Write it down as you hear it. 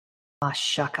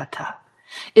Ashakata.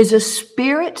 Is a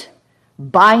spirit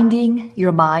binding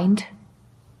your mind?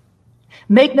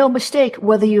 Make no mistake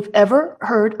whether you've ever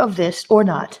heard of this or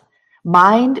not.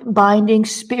 Mind-binding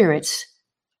spirits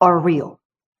are real.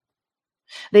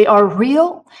 They are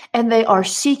real, and they are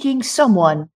seeking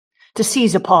someone to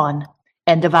seize upon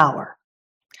and devour.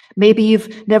 Maybe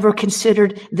you've never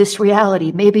considered this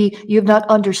reality. Maybe you've not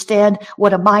understand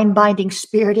what a mind-binding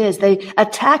spirit is. They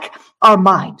attack our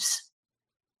minds.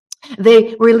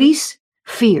 They release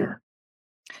fear,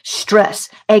 stress,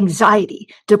 anxiety,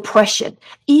 depression,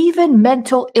 even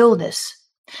mental illness.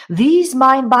 These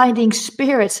mind-binding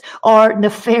spirits are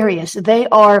nefarious. They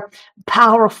are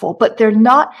powerful, but they're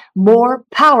not more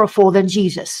powerful than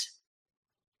Jesus.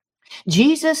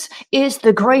 Jesus is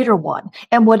the greater one.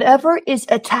 And whatever is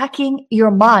attacking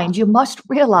your mind, you must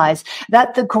realize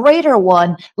that the greater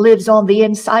one lives on the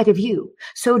inside of you.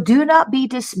 So do not be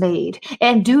dismayed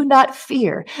and do not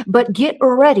fear, but get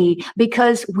ready,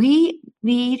 because we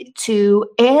need to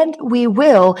and we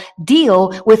will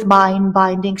deal with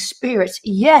mind-binding spirits.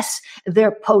 Yes,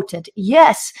 they're potent.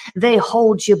 Yes, they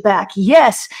hold you back.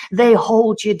 Yes, they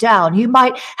hold you down. You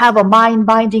might have a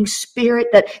mind-binding spirit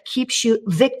that keeps you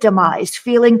victimized,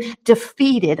 feeling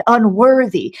defeated,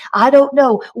 unworthy. I don't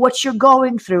know what you're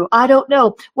going through. I don't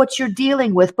know what you're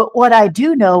dealing with, but what I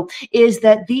do know is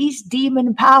that these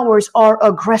demon powers are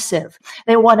aggressive.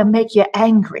 They want to make you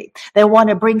angry. They want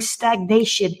to bring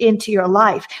stagnation into your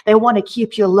life. They want to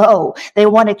keep you low. They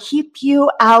want to keep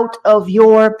you out of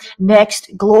your next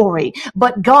glory.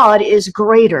 But God is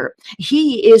greater.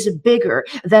 He is bigger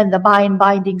than the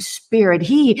mind-binding spirit.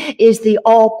 He is the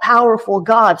all-powerful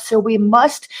God. So we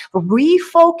must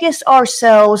refocus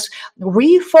ourselves,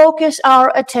 refocus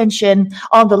our attention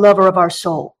on the lover of our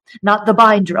soul, not the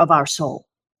binder of our soul.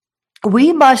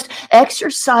 We must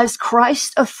exercise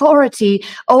Christ's authority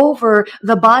over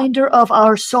the binder of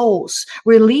our souls,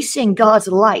 releasing God's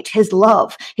light, his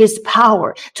love, his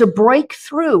power to break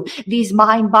through these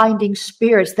mind-binding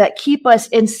spirits that keep us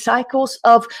in cycles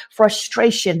of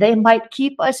frustration. They might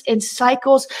keep us in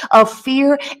cycles of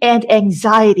fear and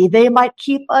anxiety. They might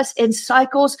keep us in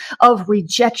cycles of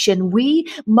rejection.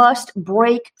 We must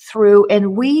break through,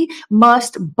 and we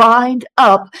must bind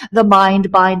up the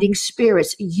mind-binding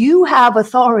spirits. You have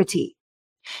authority.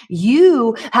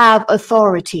 You have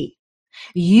authority.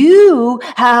 You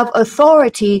have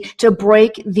authority to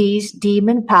break these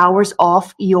demon powers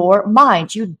off your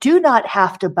mind. You do not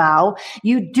have to bow.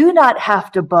 You do not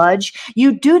have to budge.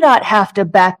 You do not have to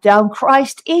back down.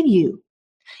 Christ in you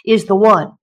is the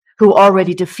one who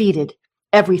already defeated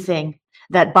everything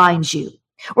that binds you.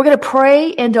 We're going to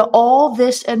pray into all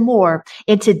this and more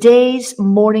in today's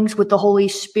Mornings with the Holy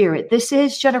Spirit. This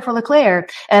is Jennifer LeClaire,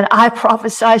 and I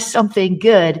prophesy something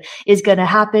good is going to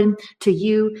happen to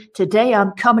you today.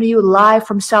 I'm coming to you live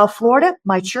from South Florida.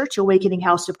 My church, Awakening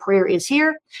House of Prayer, is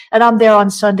here, and I'm there on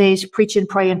Sundays preaching,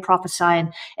 praying,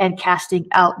 prophesying, and casting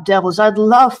out devils. I'd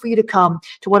love for you to come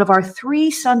to one of our 3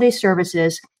 Sunday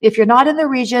services. If you're not in the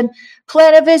region,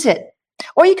 plan a visit,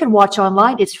 or you can watch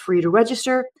online. It's free to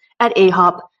register at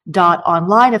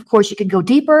ahop.online. Of course, you can go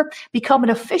deeper, become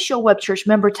an official Web Church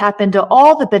member, tap into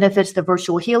all the benefits, the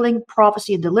virtual healing,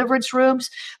 prophecy, and deliverance rooms,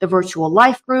 the virtual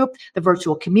life group, the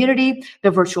virtual community,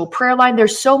 the virtual prayer line.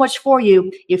 There's so much for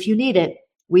you. If you need it,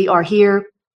 we are here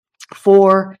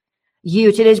for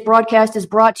you. Today's broadcast is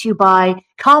brought to you by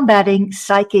Combating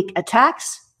Psychic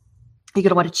Attacks. You're going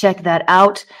to want to check that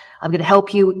out. I'm going to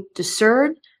help you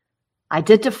discern,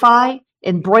 identify,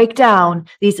 and break down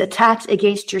these attacks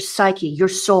against your psyche, your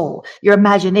soul, your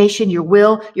imagination, your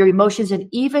will, your emotions, and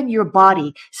even your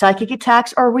body. Psychic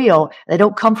attacks are real. They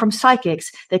don't come from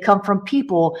psychics. They come from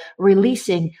people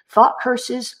releasing thought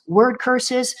curses, word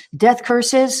curses, death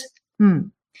curses.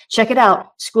 Check it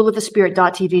out,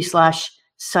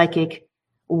 schoolofthespirit.tv/psychic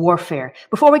warfare.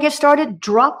 Before we get started,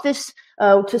 drop this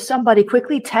to somebody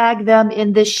quickly, tag them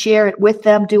in this, share it with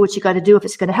them, do what you got to do. If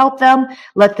it's going to help them,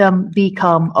 let them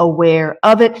become aware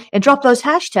of it, and drop those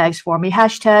hashtags for me.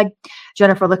 Hashtag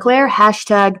Jennifer LeClaire,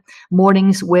 hashtag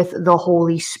Mornings with the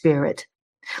Holy Spirit.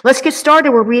 Let's get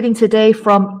started. We're reading today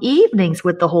from Evenings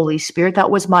with the Holy Spirit. That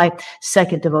was my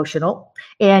second devotional,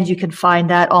 and you can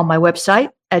find that on my website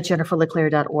at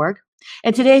jenniferleclaire.org.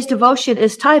 And today's devotion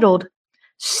is titled,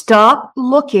 Stop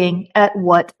Looking at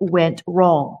What Went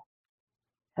Wrong.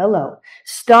 Hello.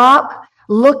 Stop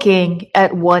looking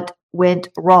at what went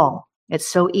wrong. It's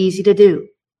so easy to do.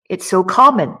 It's so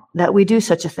common that we do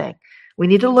such a thing. We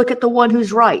need to look at the one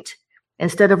who's right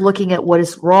instead of looking at what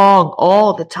is wrong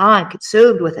all the time,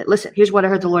 consumed with it. Listen, here's what I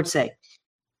heard the Lord say.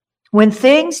 When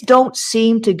things don't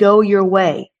seem to go your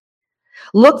way,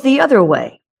 look the other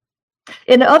way.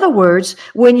 In other words,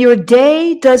 when your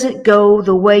day doesn't go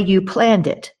the way you planned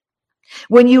it,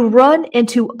 when you run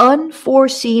into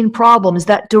unforeseen problems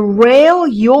that derail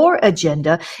your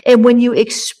agenda, and when you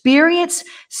experience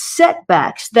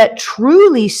setbacks that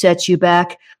truly set you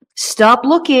back, stop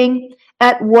looking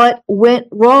at what went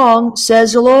wrong,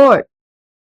 says the Lord.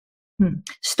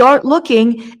 Start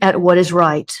looking at what is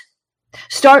right.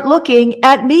 Start looking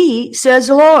at me, says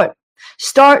the Lord.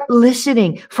 Start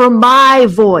listening for my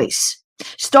voice.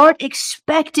 Start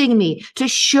expecting me to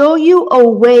show you a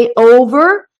way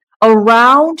over,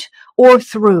 around, or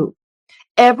through.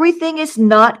 Everything is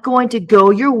not going to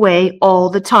go your way all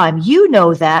the time. You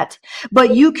know that,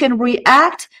 but you can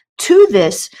react to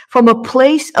this from a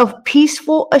place of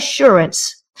peaceful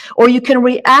assurance, or you can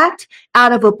react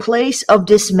out of a place of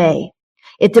dismay.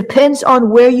 It depends on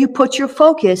where you put your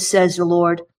focus, says the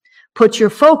Lord. Put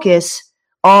your focus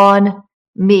on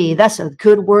me. That's a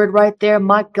good word right there.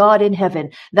 My God in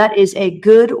heaven. That is a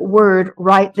good word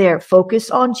right there.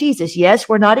 Focus on Jesus. Yes,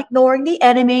 we're not ignoring the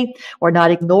enemy. We're not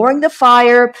ignoring the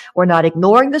fire. We're not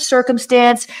ignoring the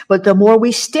circumstance. But the more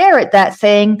we stare at that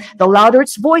thing, the louder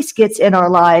its voice gets in our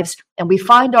lives. And we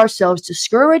find ourselves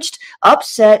discouraged,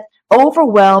 upset,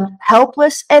 overwhelmed,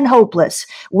 helpless, and hopeless.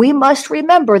 We must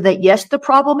remember that yes, the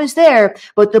problem is there,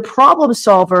 but the problem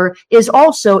solver is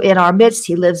also in our midst.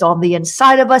 He lives on the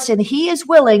inside of us, and he is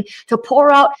willing to pour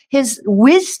out his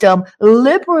wisdom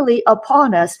liberally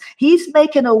upon us. He's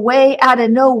making a way out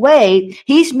of no way.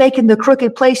 He's making the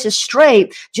crooked places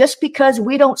straight. Just because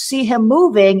we don't see him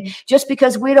moving, just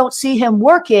because we don't see him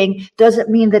working, doesn't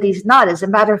mean that he's not. As a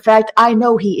matter of fact, I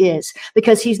know he is,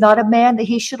 because he's not a man that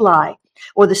he should lie,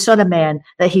 or the son of man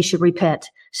that he should repent.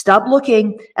 Stop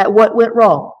looking at what went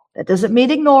wrong. That doesn't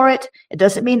mean ignore it. It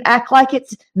doesn't mean act like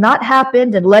it's not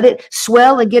happened and let it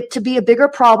swell and get to be a bigger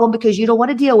problem because you don't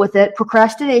want to deal with it.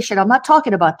 Procrastination. I'm not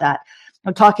talking about that.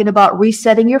 I'm talking about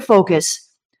resetting your focus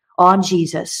on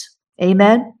Jesus.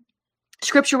 Amen.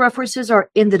 Scripture references are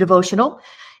in the devotional,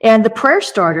 and the prayer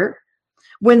starter.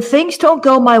 When things don't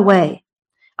go my way,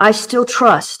 I still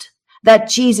trust that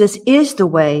Jesus is the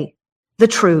way, the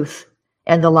truth,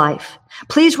 and the life.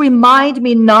 Please remind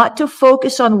me not to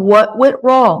focus on what went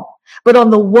wrong, but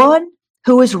on the one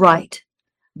who is right,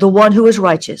 the one who is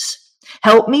righteous.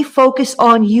 Help me focus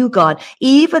on you, God,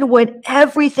 even when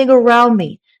everything around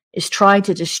me is trying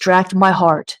to distract my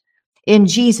heart. In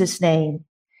Jesus' name,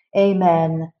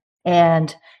 amen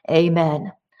and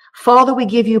amen. Father, we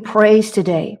give you praise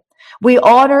today. We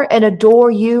honor and adore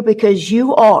you because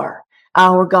you are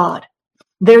our God.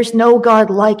 There's no God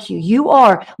like you. You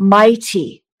are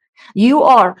mighty. You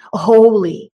are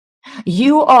holy.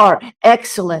 You are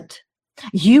excellent.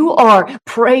 You are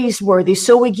praiseworthy.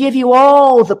 So we give you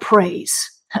all the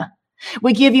praise.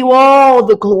 We give you all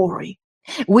the glory.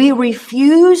 We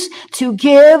refuse to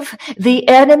give the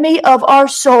enemy of our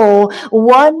soul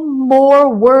one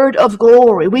more word of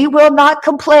glory. We will not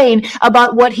complain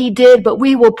about what he did, but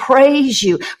we will praise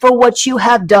you for what you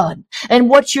have done and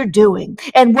what you're doing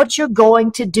and what you're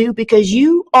going to do, because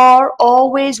you are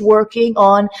always working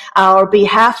on our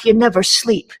behalf. You never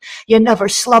sleep. You never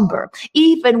slumber.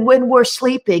 Even when we're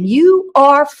sleeping, you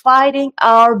are fighting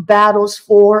our battles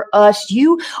for us.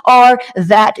 You are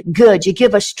that good. You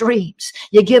give us dreams.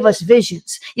 You give us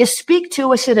visions. You speak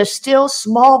to us in a still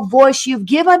small voice. You've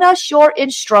given us your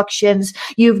instructions.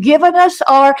 You've given us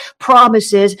our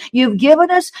promises. You've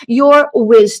given us your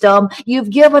wisdom.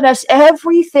 You've given us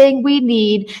everything we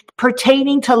need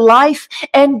pertaining to life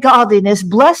and godliness.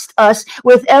 Blessed us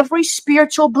with every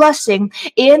spiritual blessing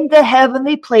in the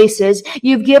heavenly places.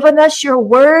 You've given us your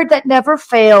word that never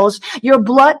fails, your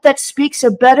blood that speaks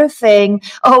a better thing.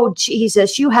 Oh,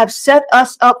 Jesus, you have set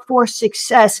us up for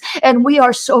success, and we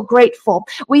are so grateful.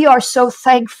 We are so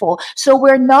thankful. So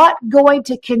we're not going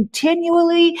to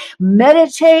continually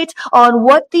meditate on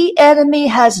what the enemy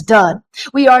has done.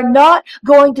 We are not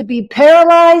going to be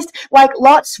paralyzed like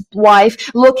Lot's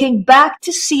wife, looking back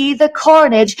to see the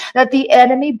carnage that the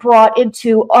enemy brought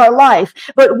into our life.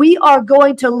 But we are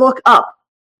going to look up.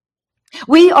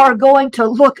 We are going to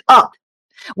look up.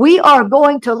 We are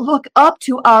going to look up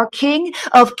to our King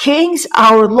of Kings,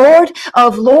 our Lord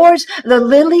of Lords, the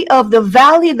lily of the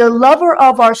valley, the lover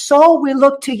of our soul. We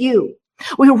look to you.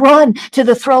 We run to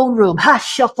the throne room.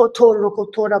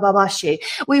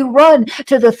 We run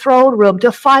to the throne room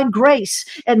to find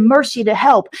grace and mercy to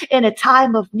help in a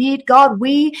time of need. God,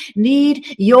 we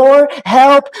need your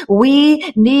help.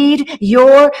 We need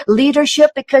your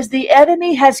leadership, because the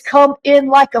enemy has come in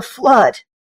like a flood,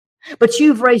 but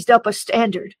you've raised up a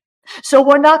standard. So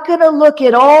we're not going to look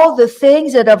at all the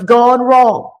things that have gone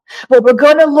wrong. But we're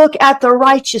going to look at the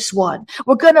righteous one.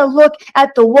 We're going to look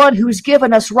at the one who's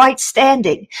given us right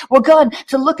standing. We're going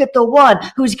to look at the one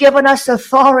who's given us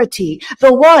authority,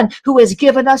 the one who has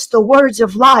given us the words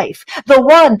of life, the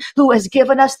one who has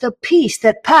given us the peace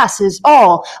that passes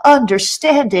all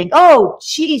understanding. Oh,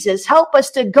 Jesus, help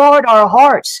us to guard our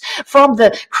hearts from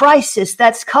the crisis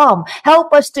that's come.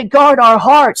 Help us to guard our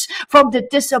hearts from the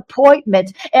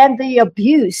disappointment and the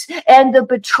abuse and the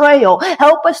betrayal.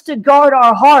 Help us to guard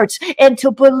our hearts and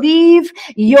to believe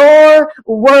your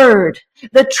word,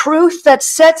 the truth that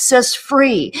sets us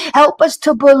free. Help us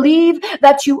to believe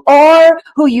that you are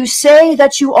who you say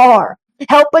that you are.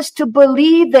 Help us to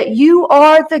believe that you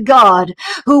are the God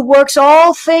who works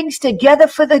all things together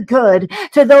for the good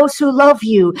to those who love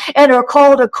you and are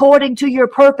called according to your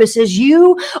purposes.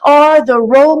 You are the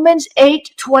Romans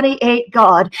 8:28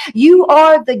 God. You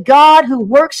are the God who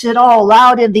works it all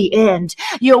out in the end.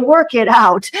 You work it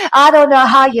out. I don't know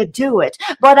how you do it,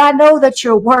 but I know that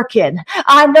you're working.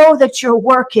 I know that you're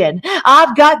working.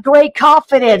 I've got great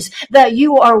confidence that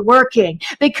you are working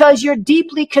because you're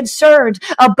deeply concerned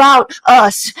about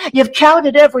us. You've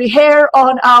counted every hair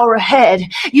on our head.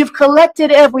 You've collected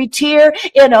every tear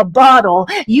in a bottle.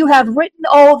 You have written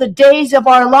all the days of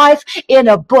our life in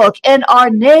a book, and our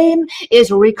name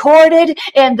is recorded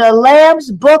in the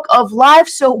Lamb's book of life.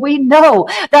 So we know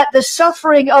that the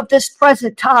suffering of this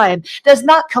present time does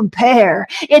not compare.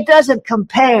 It doesn't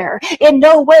compare. In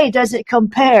no way does it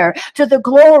compare to the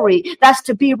glory that's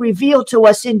to be revealed to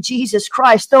us in Jesus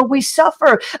Christ. Though we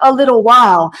suffer a little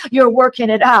while, you're working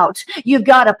it out. You've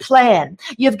got a plan.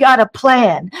 You've got a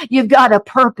plan. You've got a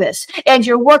purpose, and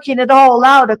you're working it all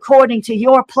out according to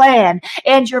your plan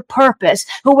and your purpose.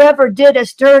 Whoever did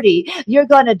us dirty, you're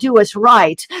going to do us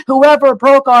right. Whoever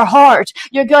broke our heart,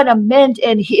 you're going to mend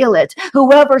and heal it.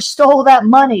 Whoever stole that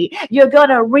money, you're going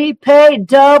to repay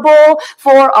double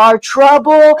for our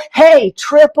trouble. Hey,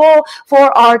 triple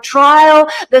for our trial,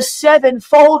 the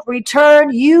sevenfold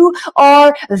return. You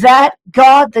are that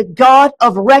God, the God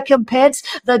of recompense,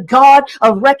 the God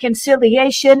of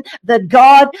reconciliation, the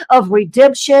God of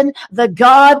redemption, the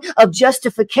God of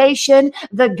justification,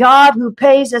 the God who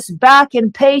pays us back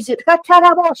and pays it.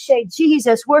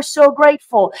 Jesus, we're so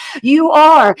grateful. You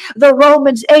are the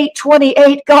Romans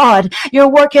 8:28 God. You're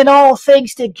working all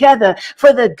things together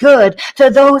for the good to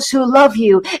those who love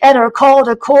you and are called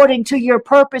according to your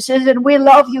purposes. And we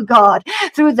love you, God,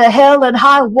 through the hell and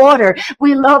high water.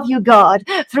 We love you, God,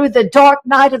 through the dark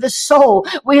night of the soul.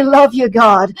 We love you,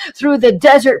 God, through the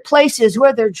desert places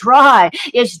where they're dry.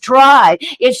 It's dry.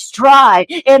 It's dry.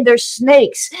 And there's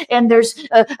snakes and there's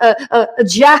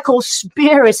jackal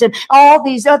spirits and all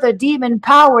these other demon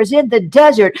powers in the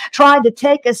desert trying to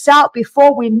take us out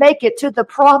before we make it to the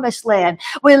promised land.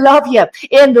 We love you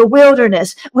in the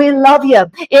wilderness. We love you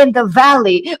in the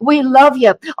valley. We love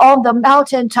you on the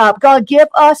mountaintop. God, give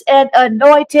us an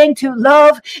anointing to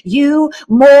love you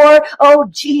more. Oh,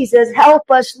 Jesus,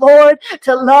 help us, Lord,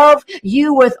 to love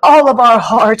you with all of our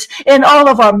heart and all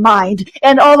of our mind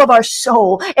and all of our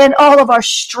soul and all of our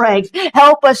strength.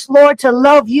 Help us, Lord, to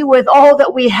love you with all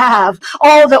that we have,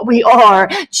 all that we are.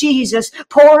 Jesus,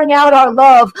 pouring out our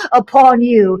love upon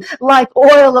you like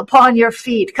oil upon your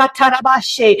feet.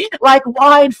 Katarabashe, like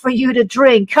wine for you to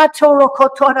drink.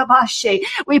 Katorokotorabashe.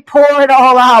 We pour it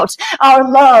all out. Our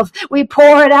love, we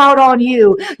pour it out on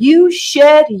you. You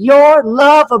shed your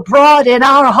love abroad in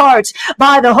our hearts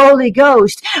by the Holy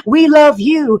Ghost. We love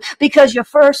you because you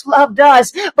first loved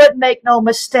us, but make no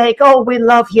mistake. Oh, we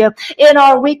love you. In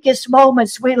our weakest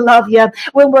moments, we love you.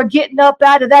 When we're getting up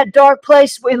out of that dark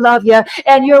place, we love you.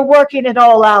 And you're working it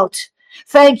all out.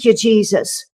 Thank you,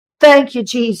 Jesus. Thank you,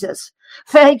 Jesus.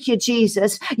 Thank you,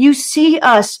 Jesus. You see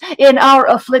us in our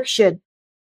affliction,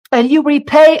 and you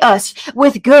repay us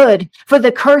with good for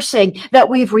the cursing that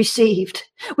we've received.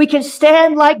 We can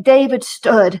stand like David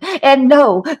stood and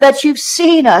know that you've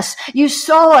seen us. You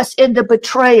saw us in the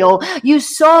betrayal. You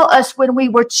saw us when we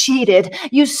were cheated.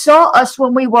 You saw us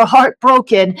when we were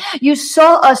heartbroken. You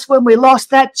saw us when we lost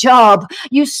that job.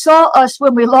 You saw us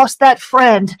when we lost that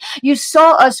friend. You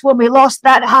saw us when we lost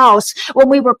that house, when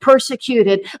we were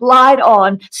persecuted, lied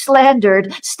on,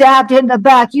 slandered, stabbed in the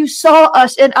back. You saw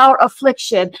us in our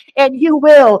affliction, and you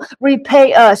will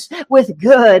repay us with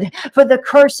good for the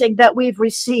cursing that we've received.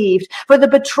 received, for the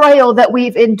betrayal that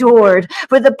we've endured,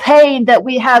 for the pain that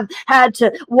we have had to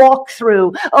walk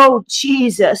through. Oh,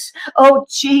 Jesus. Oh,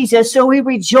 Jesus. So we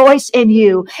rejoice in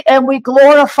you and we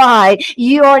glorify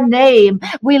your name.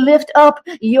 We lift up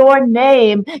your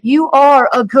name. You are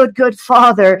a good, good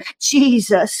Father.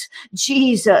 Jesus,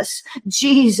 Jesus,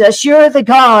 Jesus. You're the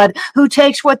God who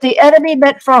takes what the enemy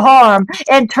meant for harm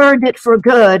and turned it for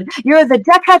good. You're the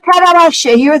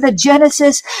Dekatarabashe. You're the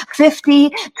Genesis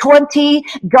 50:20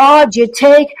 God. You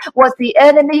take what the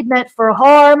enemy meant for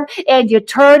harm and you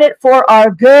turn it for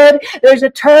our good. There's a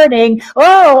turning.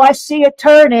 Oh, I see a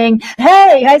turning.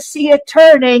 Hey, I see a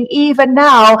turning even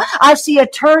now. I see a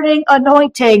turning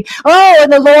anointing. Oh,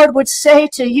 and the Lord would say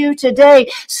to you today,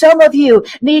 some of you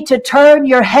need to turn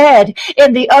your head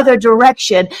in the other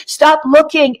direction. Stop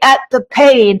looking at the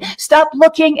pain. Stop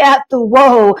looking at the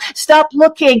woe. Stop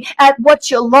looking at what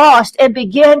you lost and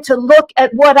begin to look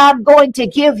at what I'm going to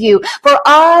give you. For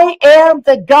I am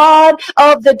the God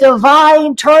of the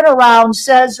divine turnaround,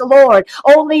 says the Lord.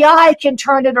 Only I can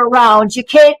turn it around. You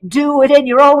can't do it in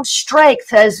your own strength,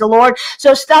 says the Lord.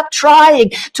 So stop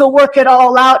trying to work it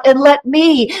all out and let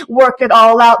me work it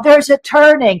all out. There's a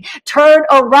turning. Turn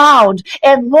around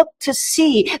and look to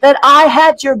see that I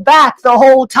had your back the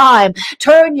whole time.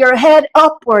 Turn your head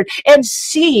upward and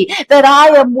see that I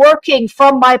am working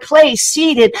from my place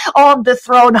seated on the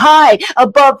throne high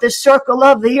above the circle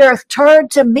of the earth. Turn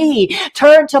to me.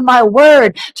 Turn to my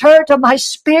word. Turn to my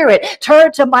spirit.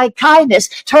 Turn to my kindness.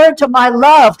 Turn to my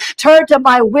love. Turn to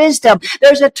my wisdom.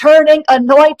 There's a turning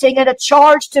anointing and a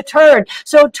charge to turn.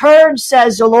 So turn,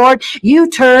 says the Lord. You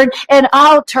turn and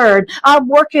I'll turn. I'm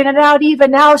working it out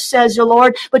even now, says the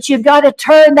Lord. But you've got to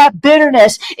turn that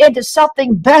bitterness into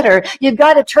something better. You've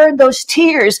got to turn those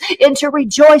tears into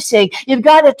rejoicing. You've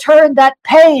got to turn that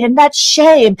pain and that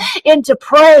shame into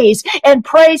praise, and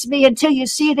praise me until you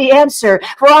see the answer.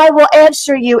 For I will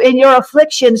answer you in your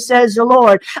affliction, says the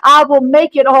Lord. I will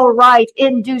make it all right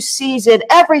in due season.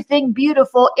 Everything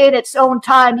beautiful in its own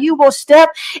time. You will step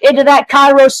into that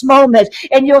Kairos moment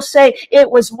and you'll say, it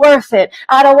was worth it.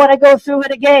 I don't want to go through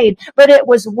it again, but it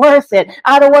was worth it.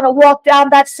 I don't want to walk down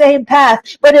that same path,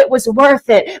 but it was worth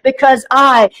it because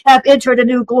I have entered a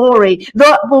new glory.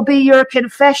 That will be your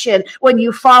confession when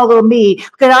you follow me,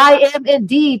 because I am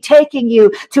indeed taking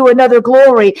you to another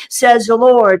glory, says the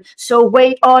Lord. So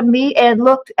wait on me and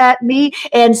look at me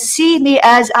and see me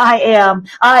as I am.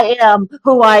 I am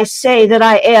who I say that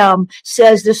I am,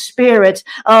 says the Spirit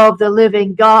of the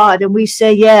living God. And we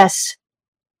say, yes,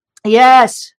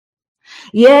 yes.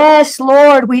 Yes,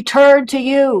 Lord, we turn to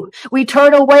you. We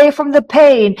turn away from the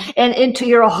pain and into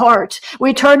your heart.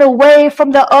 We turn away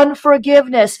from the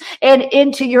unforgiveness and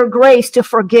into your grace to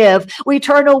forgive. We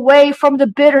turn away from the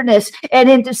bitterness and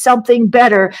into something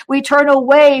better. We turn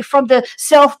away from the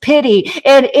self-pity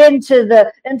and into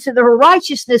the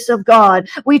righteousness of God.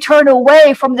 We turn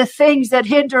away from the things that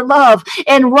hinder love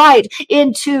and right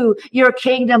into your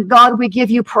kingdom. God, we give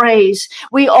you praise.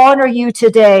 We honor you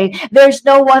today. There's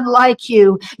no one like you.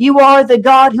 You are the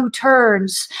God who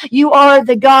turns. You are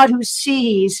the God who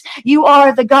sees. You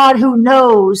are the God who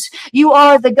knows. You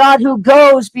are the God who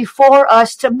goes before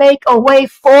us to make a way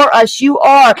for us. You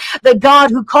are the God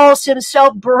who calls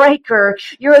himself breaker.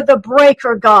 You're the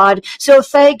breaker, God. So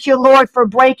thank you, Lord, for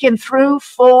breaking through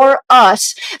for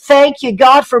us. Thank you,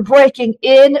 God, for breaking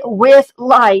in with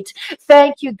light.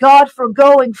 Thank you, God, for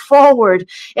going forward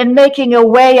and making a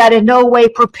way out of no way,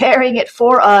 preparing it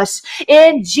for us.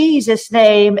 In Jesus'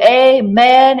 name,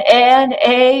 amen and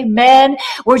amen.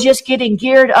 We're just getting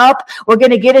geared up. We're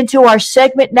going to get into our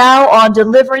segment now on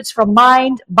deliverance from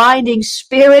mind-binding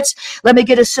spirits. Let me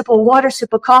get a sip of water,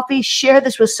 sip of coffee. Share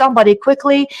this with somebody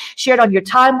quickly. Share it on your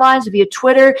timelines via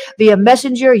Twitter, via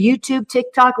Messenger, YouTube,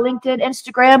 TikTok, LinkedIn,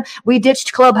 Instagram. We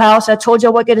ditched Clubhouse. I told you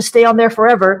I wasn't going to stay on there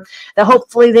forever. That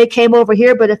hopefully they came over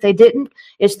here, but if they didn't,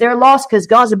 it's their loss because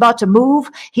God's about to move.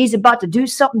 He's about to do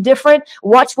something different.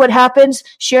 Watch what happens.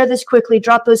 Share this quickly.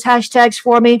 Drop those hashtags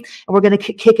for me, and we're going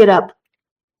to kick it up.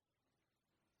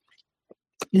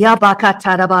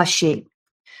 Yabakatarabashi.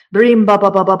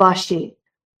 Brimbabababashi.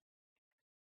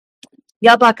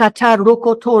 Yabakatar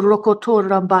rokotor rokotor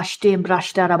rambashtim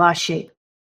brashtarabashi.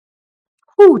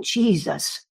 Oh,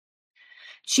 Jesus.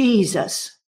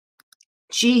 Jesus.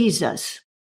 Jesus.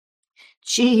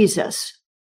 Jesus.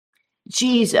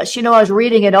 Jesus. You know, I was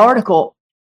reading an article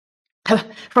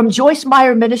from Joyce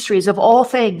Meyer Ministries, of all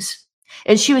things.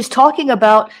 And she was talking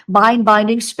about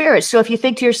mind-binding spirits. So if you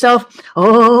think to yourself,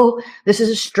 oh, this is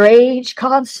a strange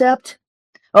concept.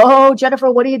 Oh, Jennifer,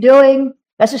 what are you doing?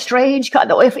 That's a strange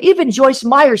concept. If even Joyce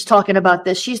Meyer's talking about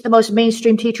this, she's the most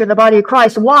mainstream teacher in the body of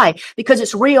Christ. Why? Because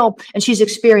it's real and she's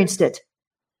experienced it.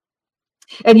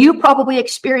 And you probably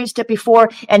experienced it before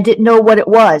and didn't know what it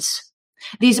was.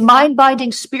 These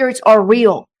mind-binding spirits are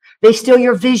real. They steal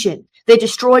your vision. They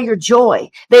destroy your joy.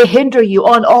 They hinder you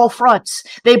on all fronts.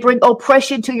 They bring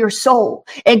oppression to your soul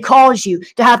and cause you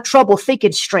to have trouble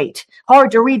thinking straight.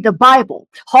 Hard to read the Bible.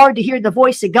 Hard to hear the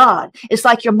voice of God. It's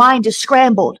like your mind is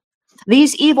scrambled.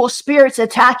 These evil spirits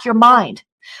attack your mind.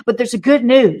 But there's a good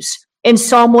news in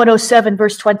Psalm 107,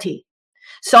 verse 20.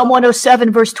 Psalm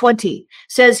 107, verse 20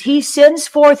 says, he sends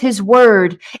forth his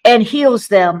word and heals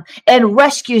them and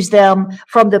rescues them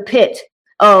from the pit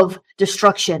of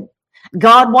destruction.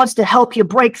 God wants to help you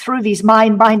break through these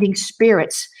mind-binding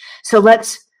spirits. So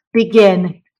let's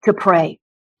begin to pray.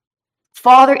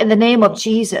 Father, in the name of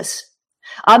Jesus,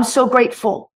 I'm so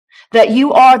grateful that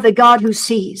you are the God who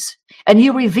sees and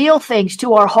you reveal things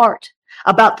to our heart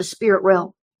about the spirit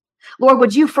realm. Lord,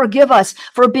 would you forgive us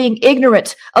for being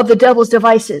ignorant of the devil's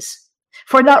devices,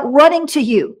 for not running to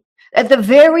you at the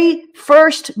very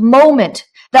first moment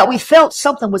that we felt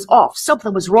something was off,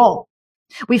 something was wrong.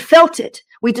 We felt it.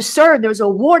 We discerned there's a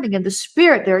warning in the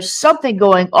spirit. There's something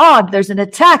going on. There's an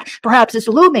attack. Perhaps it's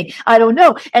looming. I don't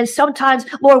know. And sometimes,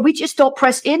 Lord, we just don't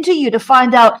press into you to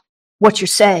find out what you're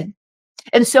saying.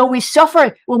 And so we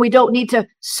suffer when we don't need to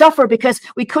suffer because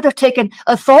we could have taken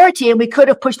authority and we could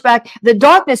have pushed back the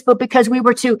darkness, but because we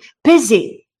were too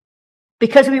busy,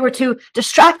 because we were too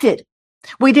distracted,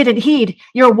 we didn't heed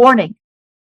your warning.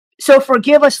 So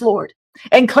forgive us, Lord,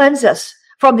 and cleanse us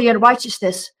from the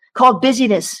unrighteousness called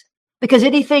busyness, because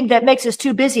anything that makes us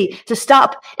too busy to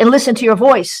stop and listen to your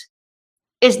voice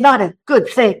is not a good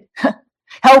thing.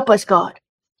 Help us, God,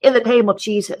 in the name of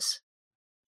Jesus.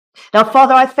 Now,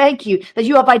 Father, I thank you that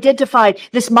you have identified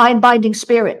this mind-binding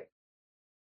spirit,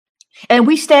 and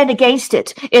we stand against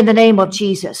it in the name of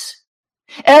Jesus.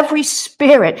 Every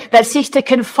spirit that seeks to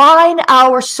confine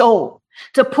our soul,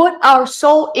 to put our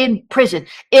soul in prison,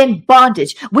 in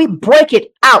bondage, we break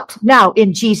it out now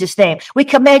in Jesus' name. We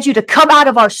command you to come out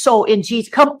of our soul in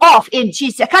Jesus. Come off in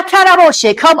Jesus.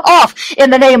 Come off in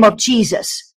the name of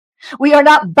Jesus. We are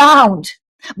not bound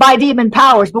by demon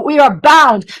powers, but we are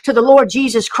bound to the Lord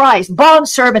Jesus Christ, bond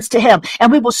servants to him,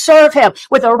 and we will serve him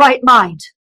with a right mind.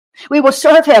 We will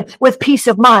serve him with peace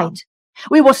of mind.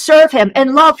 We will serve him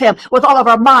and love him with all of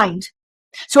our mind.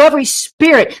 So every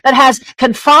spirit that has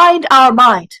confined our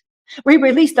mind, we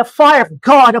release the fire of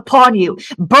God upon you.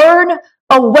 Burn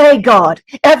away, God,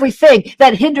 everything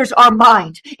that hinders our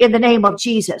mind in the name of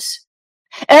Jesus.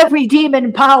 Every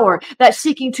demon power that's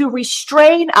seeking to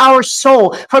restrain our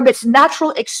soul from its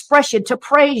natural expression to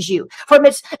praise you, from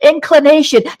its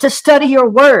inclination to study your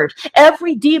word.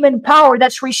 Every demon power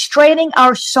that's restraining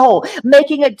our soul,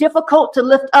 making it difficult to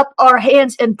lift up our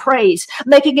hands in praise,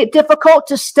 making it difficult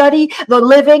to study the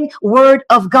living word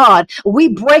of God. We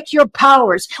break your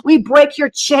powers. We break your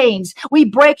chains. We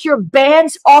break your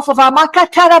bands off of our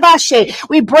makatarabashe.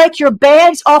 We break your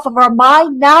bands off of our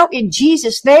mind now in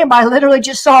Jesus' name. I literally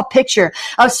just saw a picture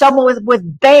of someone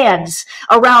with bands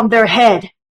around their head,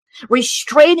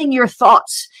 restraining your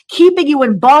thoughts, keeping you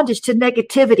in bondage to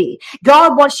negativity.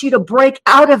 God wants you to break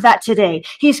out of that today.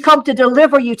 He's come to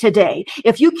deliver you today.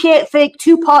 If you can't think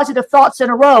two positive thoughts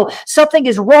in a row, something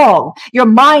is wrong. Your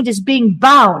mind is being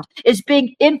bound, is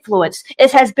being influenced.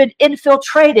 It has been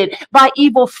infiltrated by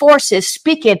evil forces,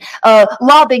 speaking,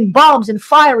 lobbing bombs and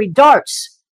fiery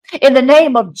darts. In the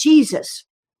name of Jesus,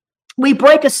 we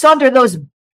break asunder those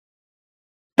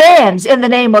bands in the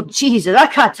name of Jesus.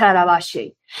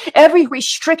 Every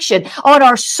restriction on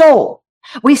our soul,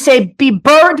 we say, be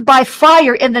burned by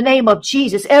fire in the name of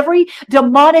Jesus. Every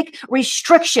demonic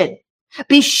restriction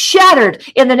be shattered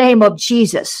in the name of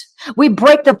Jesus. We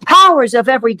break the powers of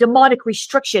every demonic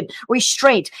restriction,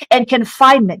 restraint, and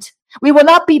confinement. We will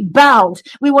not be bound.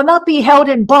 We will not be held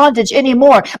in bondage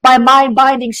anymore by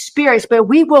mind-binding spirits, but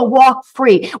we will walk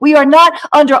free. We are not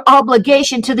under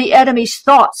obligation to the enemy's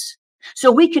thoughts.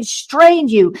 So we constrain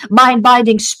you,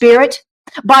 mind-binding spirit,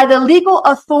 by the legal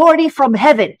authority from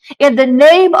heaven, in the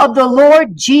name of the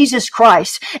Lord Jesus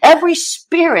Christ. Every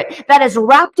spirit that has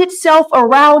wrapped itself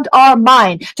around our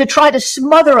mind to try to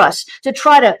smother us, to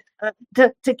try to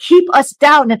keep us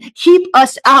down and keep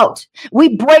us out.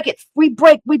 We break it. We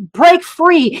break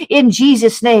free in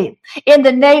Jesus' name. In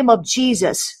the name of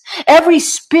Jesus. Every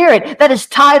spirit that has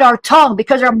tied our tongue,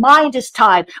 because our mind is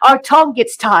tied, our tongue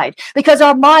gets tied. Because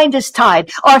our mind is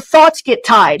tied, our thoughts get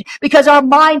tied. Because our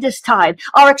mind is tied,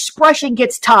 our expression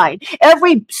gets tied.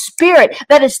 Every spirit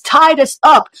that has tied us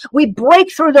up, we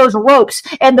break through those ropes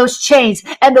and those chains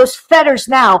and those fetters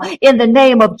now in the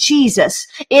name of Jesus.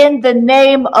 In the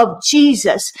name of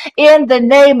Jesus. In the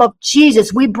name of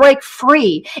Jesus, we break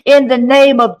free. In the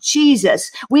name of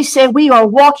Jesus, we say we are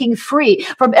walking free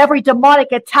from every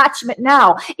demonic attachment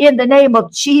now in the name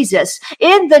of Jesus.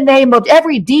 In the name of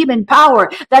every demon power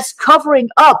that's covering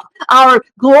up our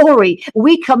glory,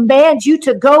 we command you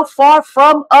to go far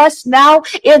from us now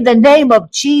in the name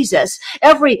of Jesus.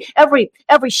 Every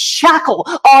shackle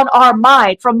on our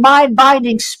mind from mind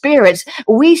binding spirits,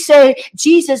 we say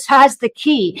Jesus has the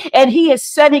key and he is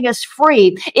setting us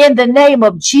free in the name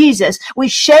of Jesus. We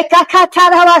shake off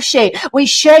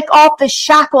the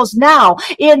shackles now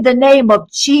in the name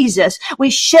of Jesus. We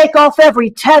shake off every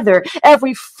tether,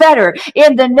 every fetter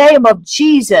in the name of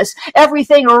Jesus.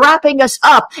 Everything wrapping us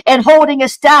up and holding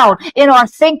us down in our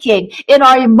thinking, in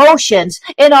our emotions,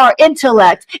 in our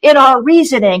intellect, in our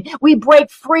reasoning. We break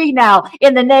free now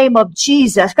in the name of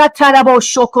Jesus.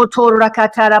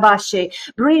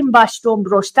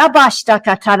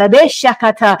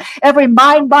 Every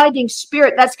mind-binding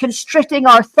spirit that's constricting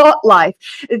our thought life,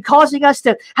 causing us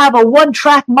to have a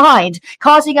one-track mind,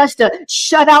 causing us to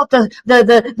shut out the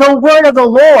word of the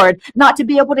Lord, not to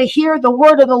be able to hear the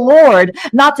word of the Lord,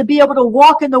 not to be able to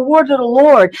walk in the word of the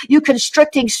Lord. You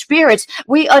constricting spirits,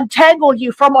 we untangle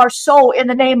you from our soul in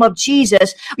the name of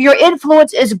Jesus. Your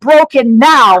influence is broken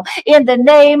now in the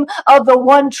name of the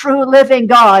one true living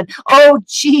God. Oh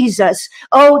Jesus,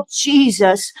 oh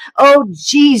Jesus, oh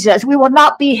Jesus. We will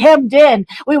not be hemmed in.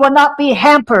 We will not be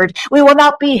hampered. We will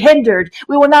not be hindered.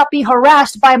 We will not be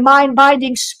harassed by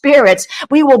mind-binding spirits.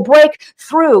 We will break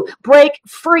through, break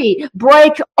free,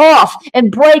 break off,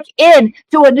 and break in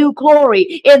to a new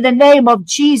glory in the name of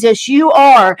Jesus. You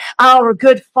are our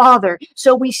good Father.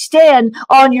 So we stand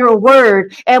on your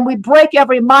word and we break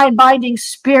every mind-binding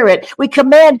spirit. We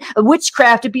command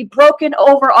witchcraft to be broken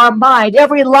over our mind.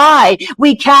 Every lie,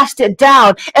 we cast it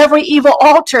down. Every evil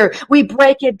altar, we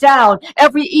break it down.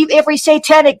 Every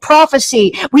satanic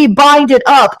prophecy, we bind it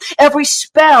up. Every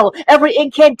spell, every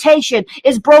incantation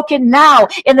is broken now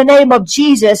in the name of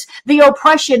Jesus. The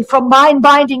oppression from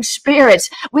mind-binding spirits,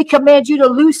 we command you to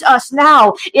loose us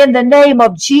now in the name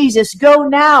of Jesus. Go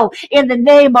now in the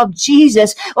name of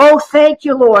Jesus. Oh, thank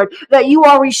you, Lord, that you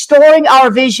are restoring our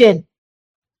vision.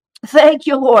 Thank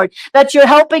you, Lord, that you're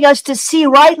helping us to see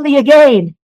rightly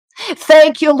again.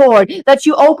 Thank you, Lord, that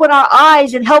you open our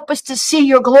eyes and help us to see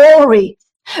your glory.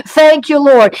 Thank you,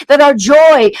 Lord, that our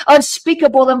joy,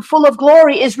 unspeakable and full of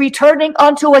glory, is returning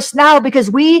unto us now because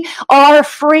we are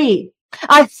free.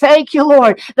 I thank you,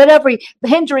 Lord, that every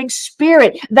hindering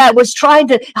spirit that was trying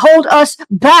to hold us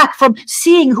back from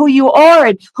seeing who you are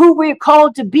and who we're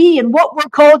called to be and what we're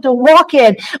called to walk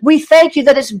in, we thank you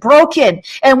that it's broken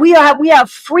and we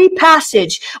have free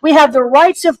passage. We have the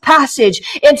rights of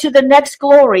passage into the next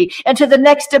glory, into the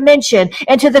next dimension,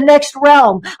 into the next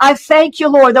realm. I thank you,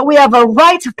 Lord, that we have a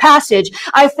right of passage.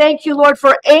 I thank you, Lord,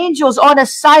 for angels on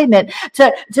assignment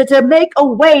to make a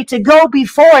way to go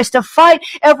before us, to fight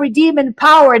every demon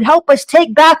power and help us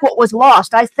take back what was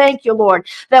lost. I thank you, Lord,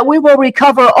 that we will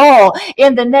recover all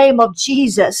in the name of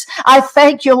Jesus. I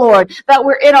thank you, Lord, that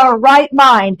we're in our right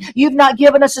mind. You've not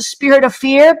given us a spirit of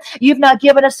fear. You've not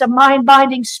given us a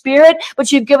mind-binding spirit,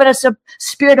 but you've given us a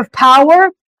spirit of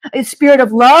power, a spirit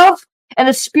of love, and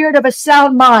a spirit of a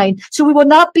sound mind. So we will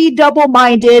not be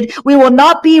double-minded. We will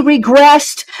not be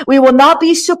regressed. We will not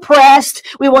be suppressed.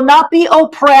 We will not be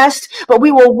oppressed, but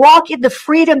we will walk in the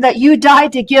freedom that you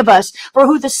died to give us. For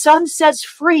who the Son sets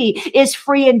free is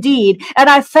free indeed. And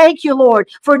I thank you, Lord,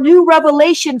 for new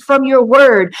revelation from your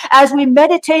word. As we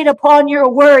meditate upon your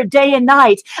word day and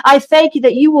night, I thank you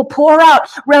that you will pour out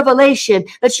revelation,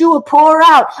 that you will pour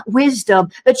out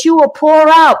wisdom, that you will pour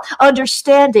out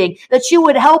understanding, that you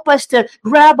would help us to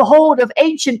grab a hold of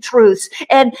ancient truths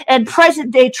and present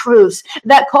day truths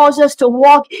that cause us to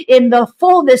walk in the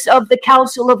fullness of the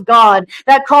counsel of God,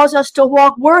 that cause us to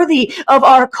walk worthy of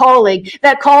our calling,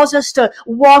 that cause us to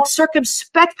walk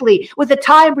circumspectly with a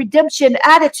time redemption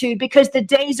attitude because the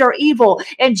days are evil.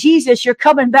 And Jesus, you're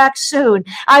coming back soon.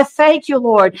 I thank you,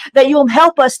 Lord, that you'll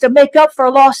help us to make up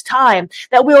for lost time,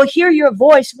 that we'll hear your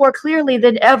voice more clearly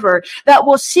than ever, that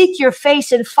we'll seek your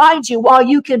face and find you while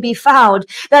you can be found,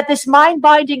 that this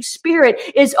mind-binding spirit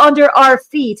is under our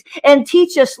feet. And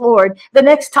teach us, Lord, the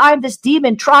next time this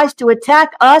demon tries to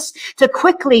attack us, to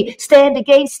quickly stand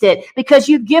against it, because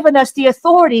you've given us the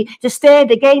authority to stand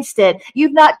against it.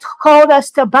 You've not called us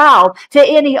to bow to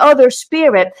any other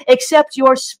spirit except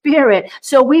your spirit.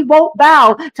 So we won't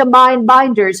bow to mind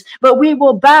binders, but we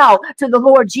will bow to the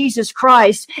Lord Jesus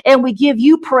Christ. And we give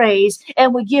you praise,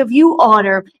 and we give you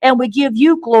honor, and we give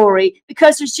you glory,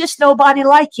 because there's just nobody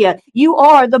like you. You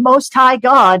are the Most High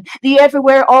God, the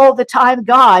everywhere, all the time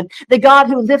God, the God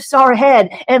who lifts our head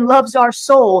and loves our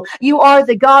soul. You are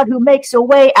the God who makes a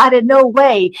way out of no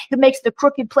way, who makes the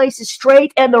crooked places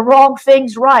straight and the wrong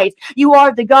things right. You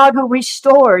are the God who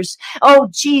restores. Oh,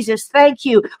 Jesus, thank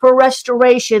you for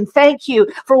restoration. Thank you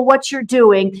for what you're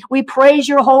doing. We praise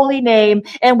your holy name,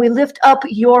 and we lift up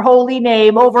your holy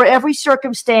name over every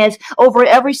circumstance, over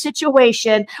every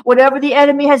situation. Whatever the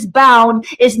enemy has bound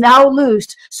is now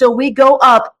loosed. So we go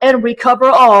up and recover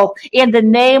all in the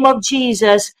name of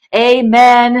Jesus.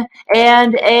 Amen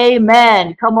and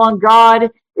amen. Come on, God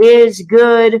is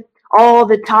good all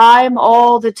the time.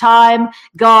 All the time,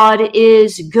 God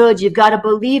is good. You've got to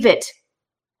believe it.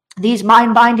 These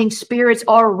mind-binding spirits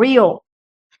are real.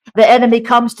 The enemy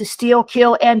comes to steal,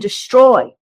 kill, and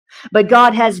destroy. But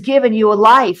God has given you a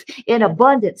life in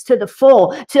abundance to the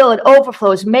full till it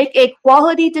overflows. Make a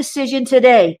quality decision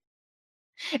today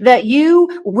that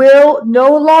you will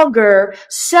no longer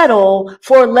settle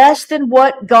for less than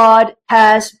what God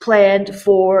has planned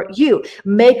for you.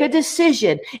 Make a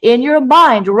decision in your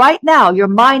mind right now. Your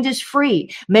mind is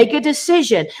free. Make a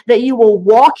decision that you will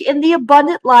walk in the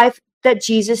abundant life that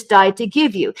Jesus died to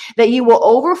give you, that you will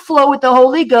overflow with the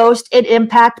Holy Ghost and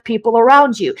impact people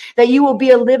around you, that you will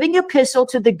be a living epistle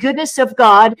to the goodness of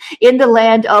God in the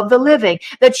land of the living,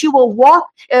 that you will walk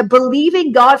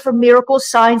believing God for miracles,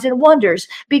 signs, and wonders,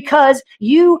 because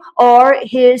you are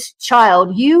his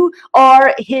child. You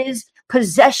are his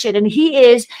possession, and he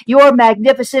is your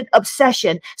magnificent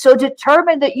obsession. So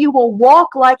determine that you will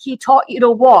walk like he taught you to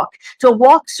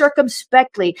walk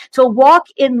circumspectly, to walk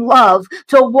in love,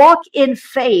 to walk in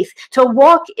faith, to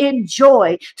walk in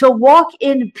joy, to walk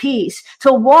in peace,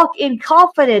 to walk in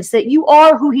confidence that you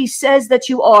are who he says that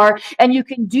you are, and you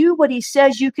can do what he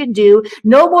says you can do.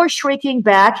 No more shrinking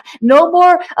back, no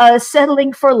more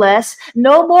settling for less,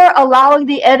 no more allowing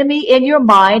the enemy in your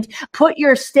mind. Put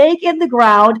your stake in the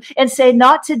ground and say,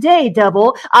 not today,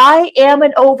 devil. I am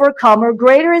an overcomer.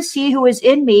 Greater is he who is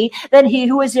in me than he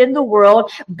who is in the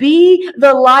world. Be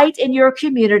the light in your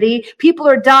community. People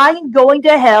are dying, going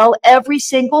to hell every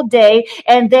single day,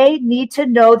 and they need to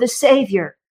know the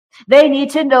Savior. They need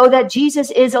to know that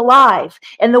Jesus is alive.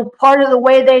 And the part of the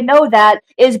way they know that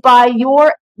is by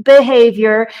your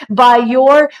behavior, by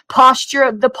your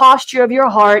posture, the posture of your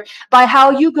heart, by how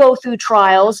you go through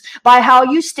trials, by how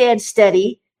you stand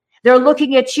steady. They're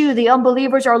looking at you. The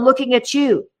unbelievers are looking at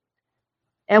you.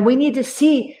 And we need to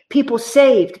see people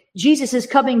saved. Jesus is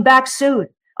coming back soon.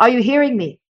 Are you hearing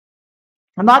me?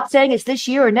 I'm not saying it's this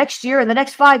year or next year or the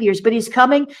next 5 years, but he's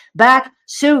coming back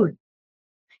soon.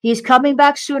 He's coming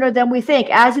back sooner than we think.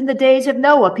 As in the days of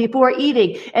Noah, people were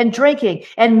eating and drinking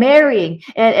and marrying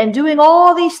and doing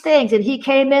all these things. And he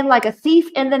came in like a thief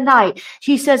in the night.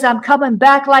 He says, I'm coming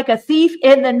back like a thief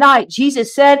in the night.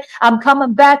 Jesus said, I'm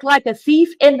coming back like a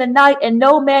thief in the night, and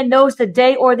no man knows the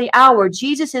day or the hour.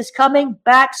 Jesus is coming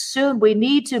back soon. We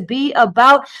need to be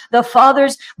about the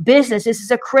Father's business. This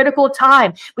is a critical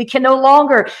time. We can no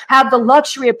longer have the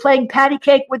luxury of playing patty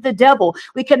cake with the devil.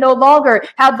 We can no longer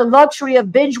have the luxury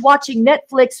of binge watching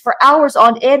Netflix for hours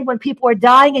on end when people are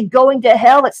dying and going to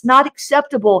hell. It's not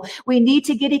acceptable. We need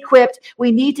to get equipped.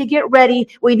 We need to get ready.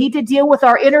 We need to deal with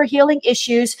our inner healing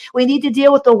issues. We need to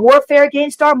deal with the warfare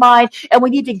against our mind. And we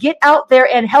need to get out there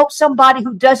and help somebody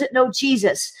who doesn't know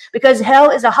Jesus, because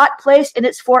hell is a hot place and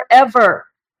it's forever.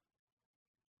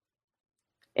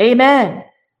 Amen.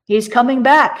 He's coming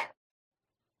back.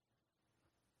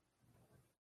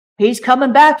 He's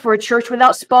coming back for a church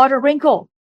without spot or wrinkle.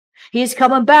 He's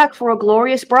coming back for a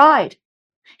glorious bride.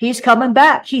 He's coming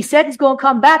back. He said he's going to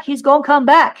come back. He's going to come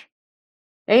back.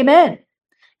 Amen.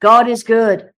 God is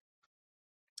good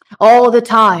all the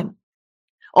time.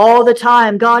 All the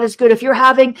time. God is good. If you're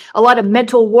having a lot of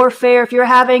mental warfare, if you're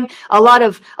having a lot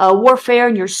of warfare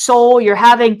in your soul, you're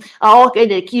having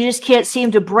you just can't seem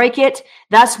to break it.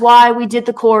 That's why we did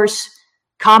the course,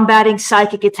 Combating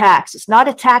Psychic Attacks. It's not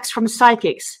attacks from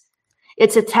psychics.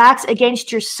 It's attacks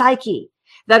against your psyche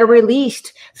that are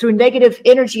released through negative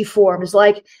energy forms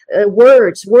like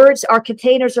words. Words are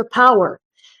containers of power.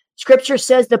 Scripture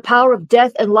says the power of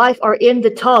death and life are in the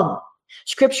tongue.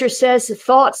 Scripture says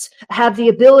thoughts have the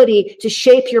ability to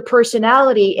shape your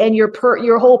personality and your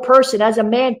whole person. As a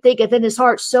man thinketh in his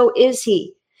heart, so is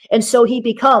he. And so he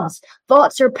becomes.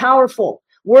 Thoughts are powerful.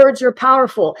 Words are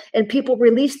powerful. And people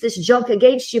release this junk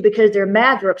against you because they're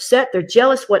mad, they're upset, they're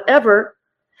jealous, whatever.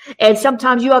 And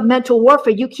sometimes you have mental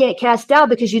warfare you can't cast down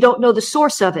because you don't know the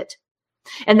source of it.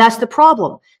 And that's the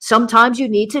problem. Sometimes you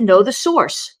need to know the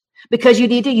source because you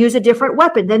need to use a different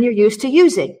weapon than you're used to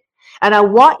using. And I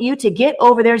want you to get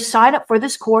over there and sign up for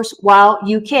this course while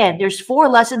you can. There's 4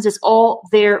 lessons. It's all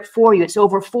there for you. It's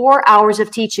over 4 hours of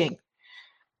teaching.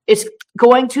 It's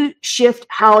going to shift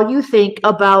how you think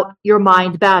about your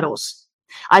mind battles.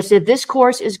 I said this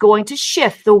course is going to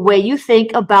shift the way you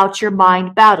think about your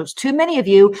mind battles. Too many of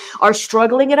you are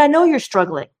struggling, and I know you're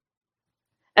struggling.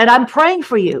 And I'm praying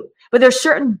for you. But there's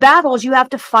certain battles you have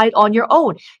to fight on your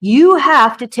own. You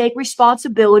have to take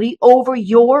responsibility over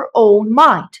your own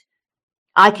mind.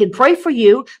 I can pray for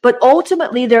you, but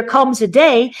ultimately there comes a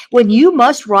day when you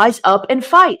must rise up and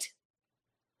fight.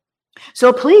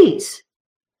 So please,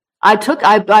 I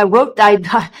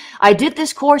did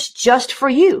this course just for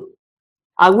you.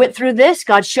 I went through this.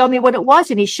 God showed me what it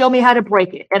was, and he showed me how to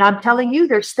break it. And I'm telling you,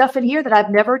 there's stuff in here that I've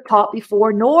never taught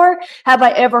before, nor have I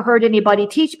ever heard anybody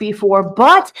teach before,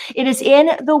 but it is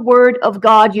in the Word of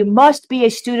God. You must be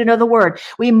a student of the Word.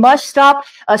 We must stop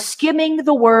skimming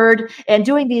the Word and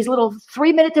doing these little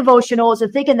 3-minute devotionals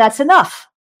and thinking that's enough.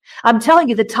 I'm telling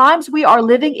you, the times we are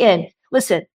living in,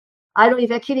 listen, I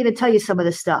can't even tell you some of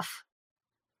this stuff.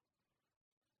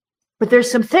 But there's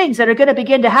some things that are going to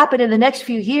begin to happen in the next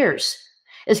few years.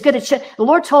 It's going to change. The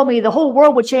Lord told me the whole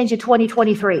world would change in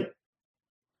 2023.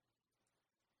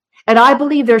 And I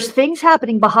believe there's things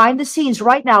happening behind the scenes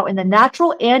right now in the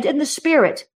natural and in the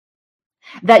spirit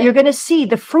that you're going to see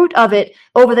the fruit of it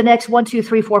over the next 1, 2,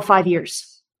 3, 4, 5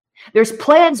 years. There's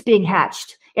plans being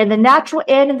hatched in the natural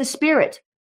and in the spirit.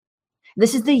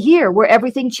 This is the year where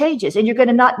everything changes, and you're going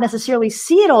to not necessarily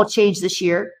see it all change this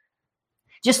year.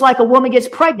 Just like a woman gets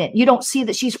pregnant, you don't see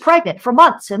that she's pregnant for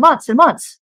months and months and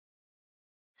months.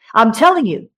 I'm telling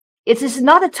you, this is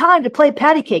not a time to play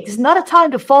patty cake. This is not a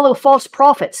time to follow false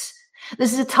prophets.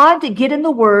 This is a time to get in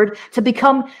the Word, to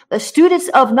become students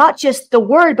of not just the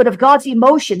Word, but of God's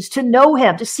emotions, to know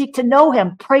Him, to seek to know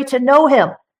Him, pray to know Him,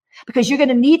 because you're going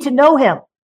to need to know Him.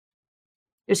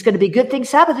 There's going to be good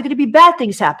things happen. There's going to be bad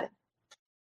things happen.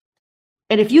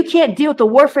 And if you can't deal with the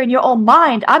warfare in your own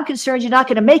mind, I'm concerned you're not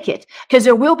going to make it, because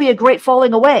there will be a great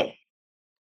falling away.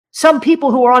 Some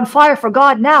people who are on fire for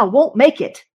God now won't make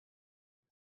it,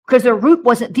 because their root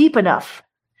wasn't deep enough.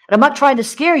 And I'm not trying to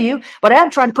scare you, but I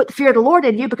am trying to put the fear of the Lord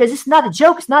in you, because it's not a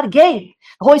joke. It's not a game.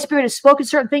 The Holy Spirit has spoken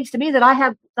certain things to me that I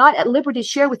have not at liberty to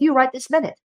share with you right this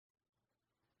minute.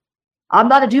 I'm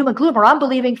not a doom and gloomer. I'm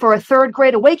believing for a 3rd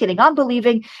great awakening. I'm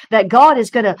believing that God is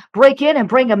going to break in and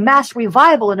bring a mass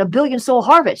revival and a 1 billion soul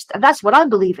harvest. And that's what I'm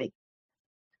believing.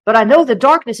 But I know the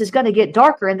darkness is going to get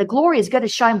darker and the glory is going to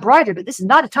shine brighter. But this is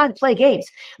not a time to play games.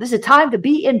 This is a time to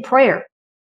be in prayer.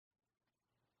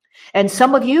 And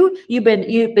some of you, you've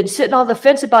been sitting on the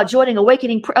fence about joining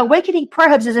Awakening. Awakening Prayer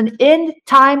Hubs is an end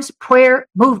times prayer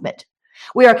movement.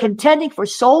 We are contending for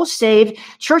souls saved,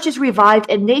 churches revived,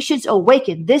 and nations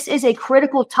awakened. This is a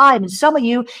critical time. And some of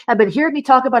you have been hearing me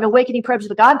talk about Awakening Prayer Hubs.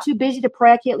 Like, I'm too busy to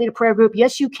pray. I can't lead a prayer group.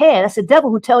 Yes, you can. That's the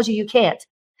devil who tells you you can't.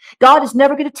 God is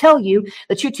never going to tell you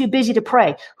that you're too busy to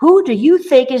pray. Who do you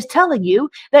think is telling you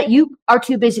that you are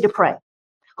too busy to pray?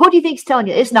 Who do you think is telling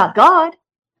you? It's not God.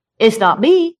 It's not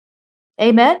me.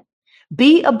 Amen.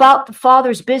 Be about the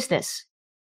Father's business.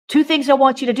 2 things I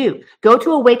want you to do. Go to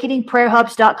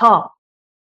awakeningprayerhubs.com.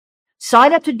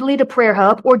 Sign up to lead a prayer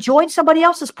hub, or join somebody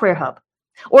else's prayer hub,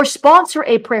 or sponsor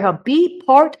a prayer hub. Be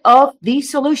part of the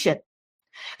solution.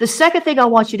 The second thing I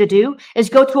want you to do is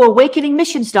go to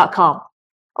awakeningmissions.com.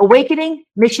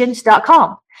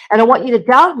 awakeningmissions.com. And I want you to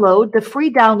download the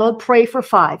free download, Pray for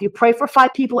 5. You pray for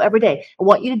 5 people every day. I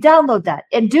want you to download that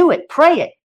and do it. Pray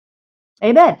it.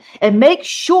 Amen. And make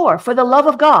sure, for the love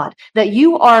of God, that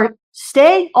you are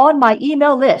staying on my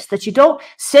email list, that you don't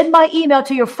send my email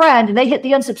to your friend and they hit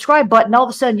the unsubscribe button. All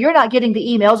of a sudden, you're not getting the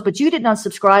emails, but you didn't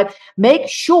unsubscribe. Make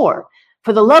sure,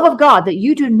 for the love of God, that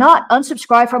you do not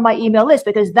unsubscribe from my email list,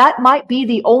 because that might be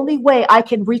the only way I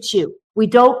can reach you. We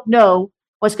don't know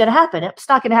what's going to happen. It's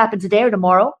not going to happen today or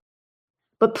tomorrow.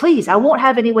 But please, I won't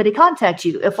have any way to contact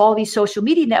you if all these social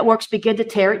media networks begin to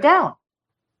tear it down.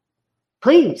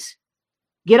 Please.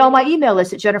 Get on my email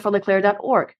list at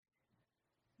jenniferleclaire.org.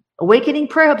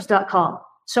 Awakeningprayerhubs.com.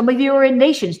 Some of you are in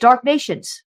nations, dark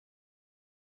nations.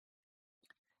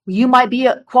 You might be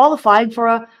qualifying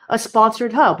for a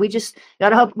sponsored hub. We just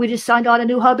got a hub. We just signed on a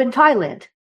new hub in Thailand.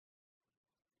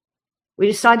 We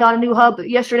just signed on a new hub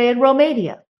yesterday in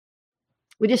Romania.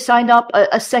 We just signed up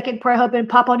a second prayer hub in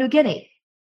Papua New Guinea.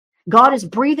 God is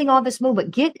breathing on this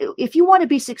movement. If you want to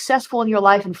be successful in your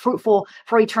life and fruitful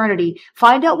for eternity,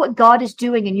 find out what God is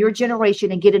doing in your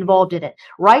generation and get involved in it.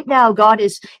 Right now, God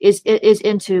is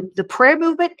into the prayer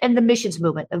movement and the missions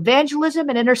movement, evangelism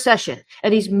and intercession,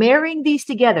 and He's marrying these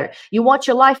together. You want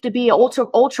your life to be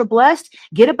ultra blessed?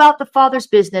 Get about the Father's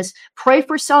business. Pray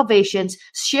for salvations.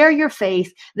 Share your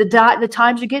faith. The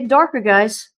times are getting darker,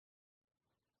 guys.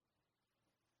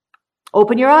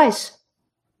 Open your eyes.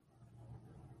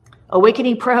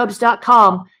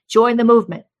 AwakeningPrayerHubs.com. Join the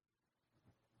movement.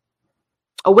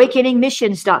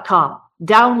 AwakeningMissions.com.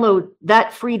 Download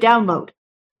that free download.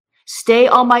 Stay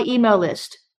on my email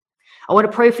list. I want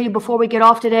to pray for you before we get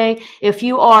off today. If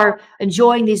you are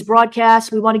enjoying these broadcasts,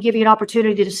 we want to give you an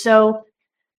opportunity to sow.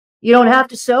 You don't have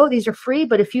to sow. These are free,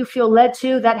 but if you feel led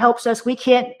to, that helps us. We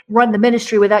can't run the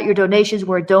ministry without your donations.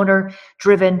 We're a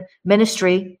donor-driven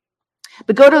ministry.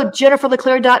 But go to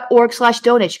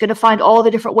jenniferleclaire.org/donate. You're going to find all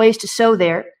the different ways to sow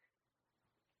there.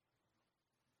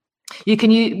 You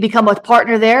can become a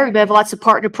partner there. We have lots of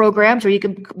partner programs, or you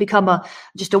can become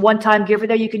just a one-time giver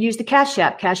there. You can use the Cash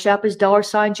App. Cash App is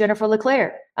 $ Jennifer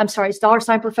LeClaire. I'm sorry, it's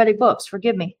 $ Prophetic Books.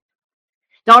 Forgive me.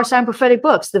 $ Prophetic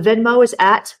Books. The Venmo is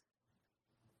at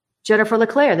Jennifer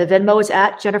LeClaire. The Venmo is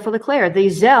at Jennifer LeClaire. The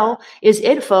Zelle is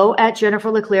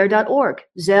info@jenniferleclaire.org.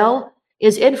 Zelle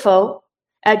is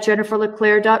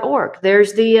info@jenniferleclaire.org.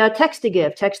 There's the text to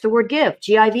give. Text the word give,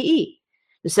 GIVE,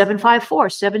 the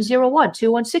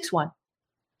 754-701-2161.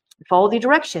 Follow the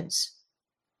directions.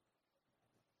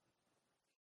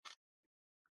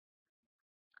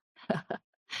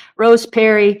 Rose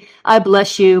Perry, I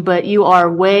bless you, but you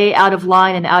are way out of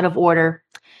line and out of order.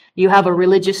 You have a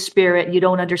religious spirit. You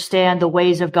don't understand the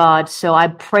ways of God. So I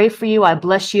pray for you. I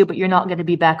bless you, but you're not going to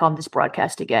be back on this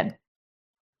broadcast again.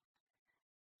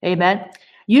 Amen.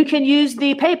 You can use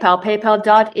the PayPal,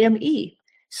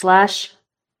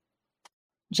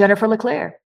 paypal.me/Jennifer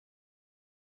LeClaire.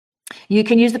 You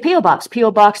can use the P.O. Box, P.O.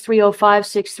 Box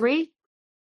 30563,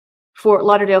 Fort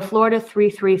Lauderdale, Florida,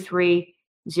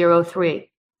 33303.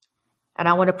 And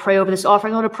I want to pray over this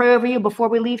offering. I want to pray over you before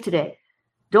we leave today.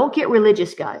 Don't get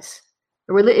religious, guys.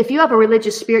 If you have a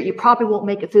religious spirit, you probably won't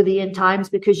make it through the end times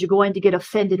because you're going to get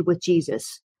offended with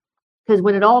Jesus. Because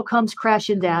when it all comes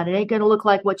crashing down, it ain't going to look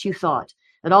like what you thought.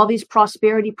 And all these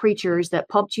prosperity preachers that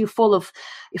pumped you full of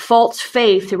false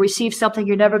faith to receive something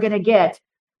you're never going to get,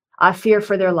 I fear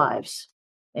for their lives.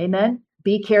 Amen.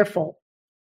 Be careful.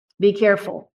 Be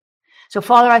careful. So,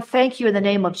 Father, I thank you in the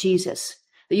name of Jesus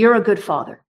that you're a good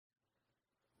Father.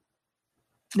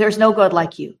 There's no God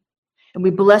like you. And we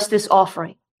bless this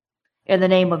offering in the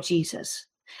name of Jesus.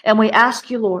 And we ask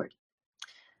you, Lord,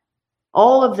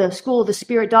 all of the School of the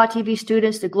Spirit.tv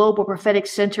students, the Global Prophetic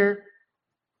Center,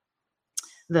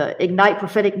 the Ignite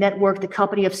Prophetic Network, the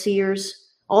Company of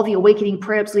Seers, all the Awakening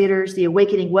Prayers leaders, the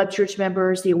Awakening Web Church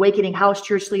members, the Awakening House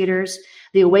Church leaders,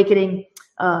 the Awakening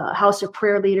House of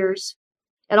Prayer leaders,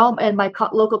 and my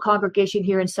local congregation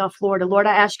here in South Florida. Lord,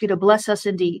 I ask you to bless us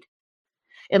indeed.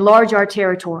 Enlarge our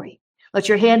territory. Let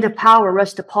your hand of power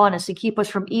rest upon us and keep us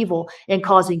from evil and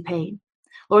causing pain.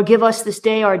 Lord, give us this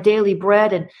day our daily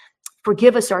bread and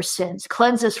forgive us our sins.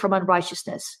 Cleanse us from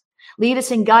unrighteousness. Lead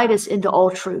us and guide us into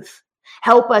all truth.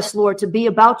 Help us, Lord, to be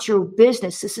about your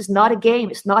business. This is not a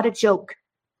game. It's not a joke.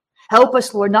 Help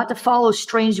us, Lord, not to follow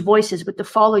strange voices, but to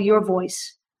follow your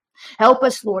voice. Help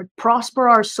us, Lord, prosper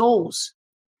our souls.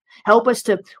 Help us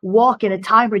to walk in a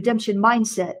time redemption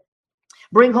mindset.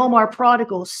 Bring home our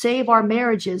prodigals, save our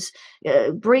marriages,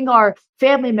 bring our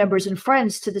family members and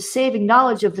friends to the saving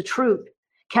knowledge of the truth.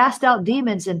 Cast out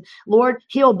demons and, Lord,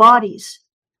 heal bodies.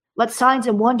 Let signs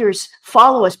and wonders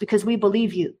follow us because we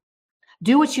believe you.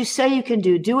 Do what you say you can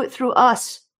do. Do it through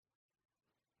us.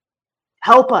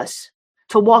 Help us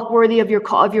to walk worthy of your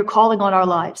calling on our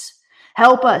lives.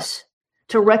 Help us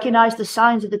to recognize the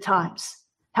signs of the times.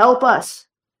 Help us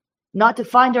not to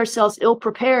find ourselves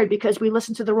ill-prepared because we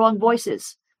listen to the wrong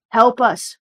voices. Help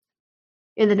us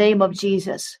in the name of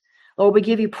Jesus. Lord, we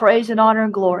give you praise and honor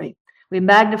and glory. We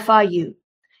magnify you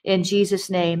in Jesus'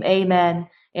 name. Amen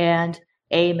and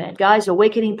amen. Guys,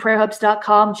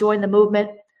 awakeningprayerhubs.com. Join the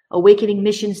movement.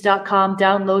 AwakeningMissions.com.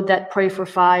 Download that Pray for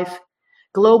 5.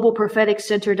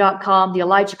 GlobalPropheticCenter.com. The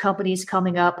Elijah Company is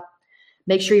coming up.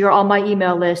 Make sure you're on my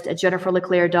email list at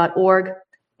jenniferleclaire.org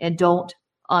and don't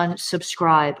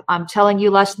unsubscribe. I'm telling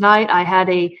you, last night I had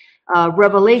a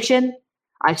revelation.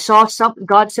 I saw something.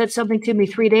 God said something to me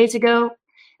 3 days ago,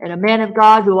 and a man of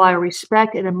God who I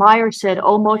respect and admire said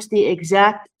almost the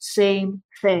exact same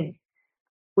thing.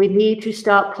 We need to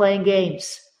stop playing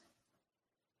games.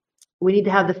 We need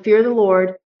to have the fear of the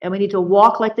Lord, and we need to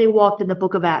walk like they walked in the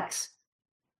book of Acts.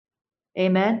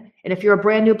 Amen. And if you're a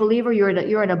brand new believer, you're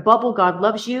in a bubble. God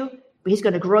loves you, but he's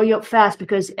going to grow you up fast,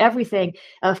 because everything,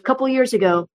 a couple of years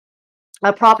ago,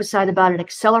 I prophesied about an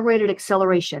accelerated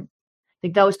acceleration. I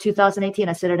think that was 2018.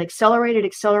 I said an accelerated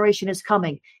acceleration is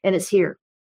coming, and it's here.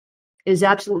 It is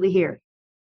absolutely here.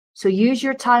 So use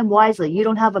your time wisely. You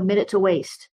don't have a minute to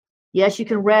waste. Yes, you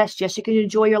can rest. Yes, you can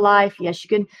enjoy your life. Yes, you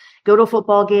can go to a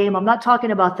football game. I'm not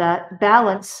talking about that.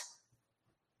 Balance.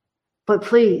 But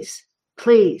please,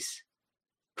 please,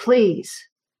 please,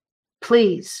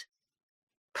 please,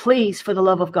 please, for the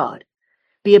love of God,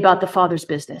 be about the Father's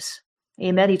business.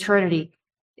 Amen. Eternity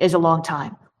is a long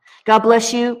time. God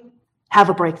bless you. Have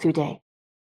a breakthrough day.